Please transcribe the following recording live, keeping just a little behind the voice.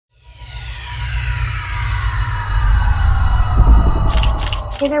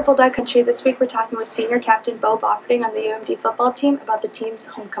Hey there, Bulldog Country. This week we're talking with senior captain Beau Bofferding on the UMD football team about the team's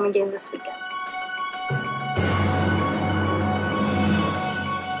homecoming game this weekend.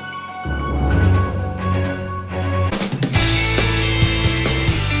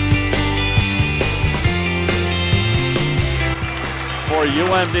 For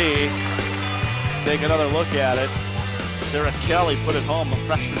UMD, take another look at it. Sarah Kelly put it home, a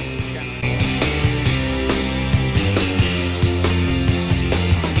freshman.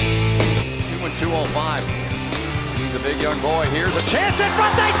 2:05. He's a big young boy. Here's a chance in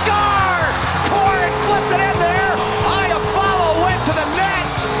front. They score! Corrin flipped it in there. Iafallo went to the net.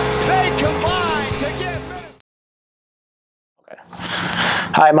 They combined to give Minnesota.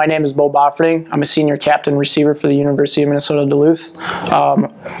 Hi, my name is Beau Bofferding. I'm a senior captain receiver for the University of Minnesota Duluth.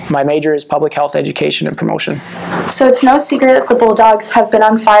 My major is public health education and promotion. So it's no secret that the Bulldogs have been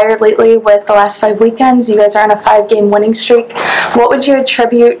on fire lately with the last 5 weekends. You guys are on a 5-game winning streak. What would you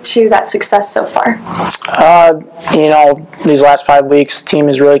attribute to that success so far? These last 5 weeks, the team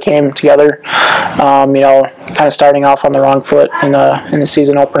has really came together. Kind of starting off on the wrong foot in the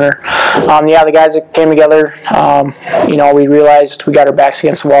season opener. The guys that came together, we realized we got our backs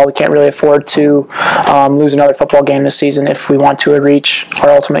against the wall. We can't really afford to lose another football game this season if we want to reach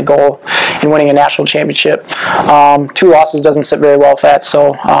our ultimate goal in winning a national championship. 2 losses doesn't sit very well with that,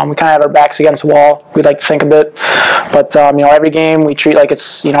 so we kind of have our backs against the wall. We'd like to think a bit, but every game we treat like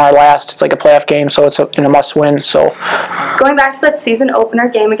it's our last. It's like a playoff game, so it's a must-win. So, going back to that season opener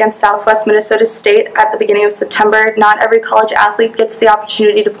game against Southwest Minnesota State at the beginning of September, not every college athlete gets the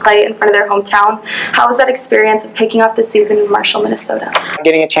opportunity to play in front of their hometown. How was that experience of kicking off the season in Marshall, Minnesota?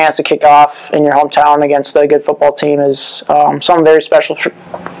 Getting a chance to kick off in your hometown against a good football team is something very special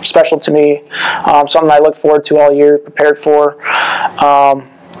to me, something I look forward to all year, prepared for.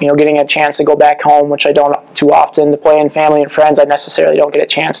 Getting a chance to go back home, which I don't too often, to play in family and friends. I necessarily don't get a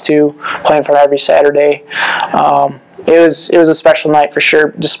chance to play in front of every Saturday. It was a special night for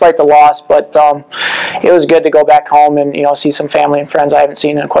sure, despite the loss. But it was good to go back home and see some family and friends I haven't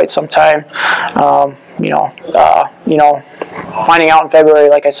seen in quite some time. Finding out in February,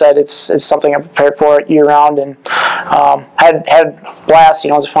 like I said, it's something I'm prepared for year round, and had a blast.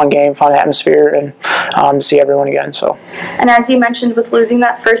 It was a fun game, fun atmosphere, and to see everyone again. So. And as you mentioned, with losing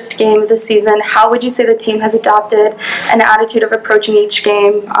that first game of the season, how would you say the team has adopted an attitude of approaching each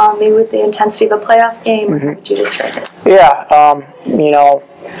game, maybe with the intensity of a playoff game? Mm-hmm. How would you describe it? Yeah,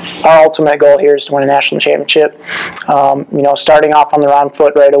 our ultimate goal here is to win a national championship. Starting off on the wrong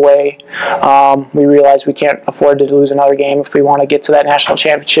foot right away, we realize we can't afford to lose another game if we want to get to that national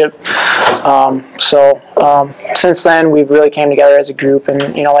championship. Since then, we've really came together as a group,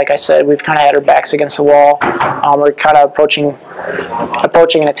 and like I said, we've kind of had our backs against the wall. We're kind of approaching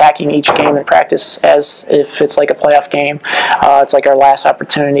and attacking each game in practice as if it's like a playoff game. It's like our last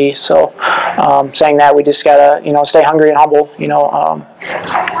opportunity. So, saying that, we just gotta stay hungry and humble.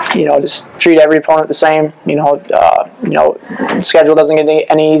 Just treat every opponent the same. The schedule doesn't get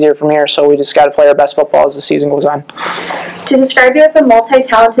any easier from here, so we just got to play our best football as the season goes on. To describe you as a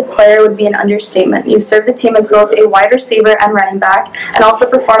multi-talented player would be an understatement. You serve the team as both a wide receiver and running back, and also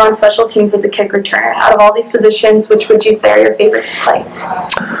perform on special teams as a kick returner. Out of all these positions, which would you say are your favorite to play?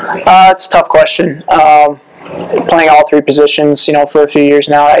 It's a tough question. Playing all 3 positions, for a few years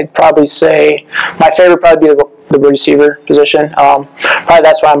now, I'd probably say my favorite would probably be the receiver position. Probably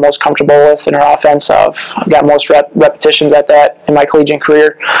that's what I'm most comfortable with in our offense. I've got most repetitions at that in my collegiate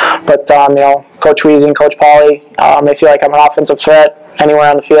career. But Coach Wiese and Coach Pauly, they feel like I'm an offensive threat anywhere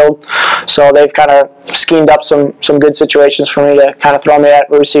on the field. So they've kind of schemed up some good situations for me to kind of throw me at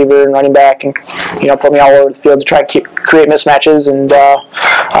receiver and running back, and put me all over the field to try to create mismatches, and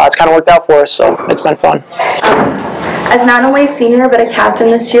it's kind of worked out for us. So it's been fun. As not only a senior but a captain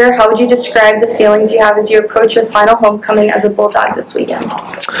this year, how would you describe the feelings you have as you approach your final homecoming as a Bulldog this weekend?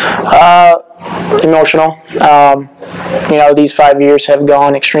 Emotional. These 5 years have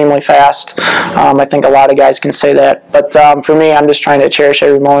gone extremely fast. I think a lot of guys can say that. But for me, I'm just trying to cherish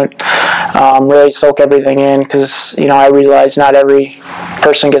every moment, really soak everything in, because, I realize not every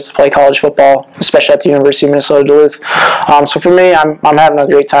person gets to play college football, especially at the University of Minnesota Duluth. So for me, I'm having a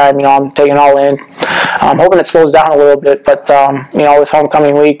great time. I'm taking it all in. I'm hoping it slows down a little bit, but with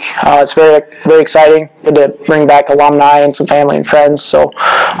homecoming week, it's very, very exciting. Good to bring back alumni and some family and friends. So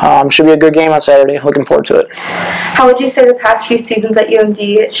should be a good game on Saturday. Looking forward to it. How would you say the past few seasons at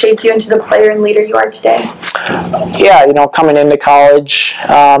UMD shaped you into the player and leader you are today? Yeah, coming into college,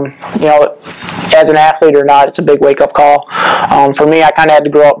 as an athlete or not, it's a big wake-up call. For me, I kind of had to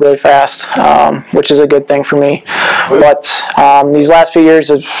grow up really fast, which is a good thing for me. But these last few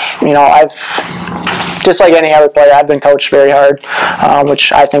years, I've just like any other player, I've been coached very hard,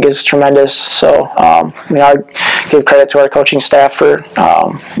 which I think is tremendous. So, I give credit to our coaching staff for,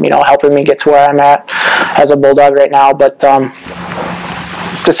 helping me get to where I'm at as a Bulldog right now. But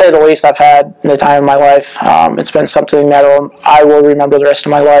to say the least, I've had the time of my life. It's been something that I will remember the rest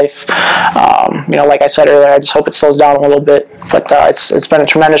of my life. Like I said earlier, I just hope it slows down a little bit. But it's been a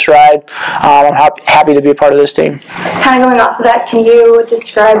tremendous ride. I'm happy to be a part of this team. Kind of going off of that, can you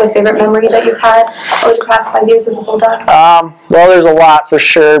describe a favorite memory that you've had over the past 5 years as a Bulldog? Well, there's a lot for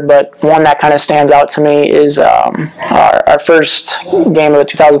sure, but one that kind of stands out to me is our first game of the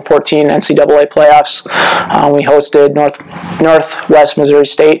 2014 NCAA playoffs. We hosted Northwest Missouri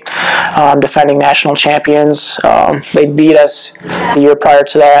State, defending national champions. They beat us the year prior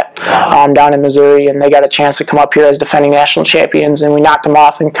to that down in Missouri, and they got a chance to come up here as defending national champions, and we knocked them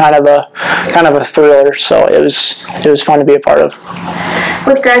off in kind of a thriller. So it was fun to be a part of.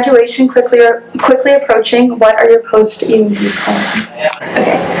 With graduation quickly approaching, what are your post-UMD plans?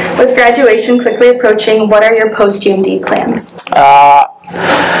 Okay. With graduation quickly approaching, what are your post-UMD plans?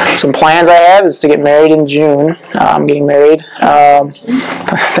 Some plans I have is to get married in June. I'm getting married.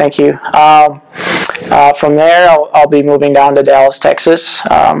 Thank you. From there, I'll be moving down to Dallas, Texas,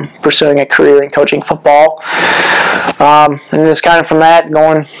 pursuing a career in coaching football. And just kind of from that,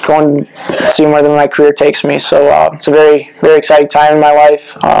 going seeing where my career takes me. So it's a very, very exciting time in my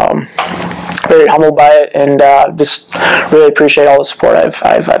life. Very humbled by it, and just really appreciate all the support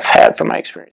I've had from my experience.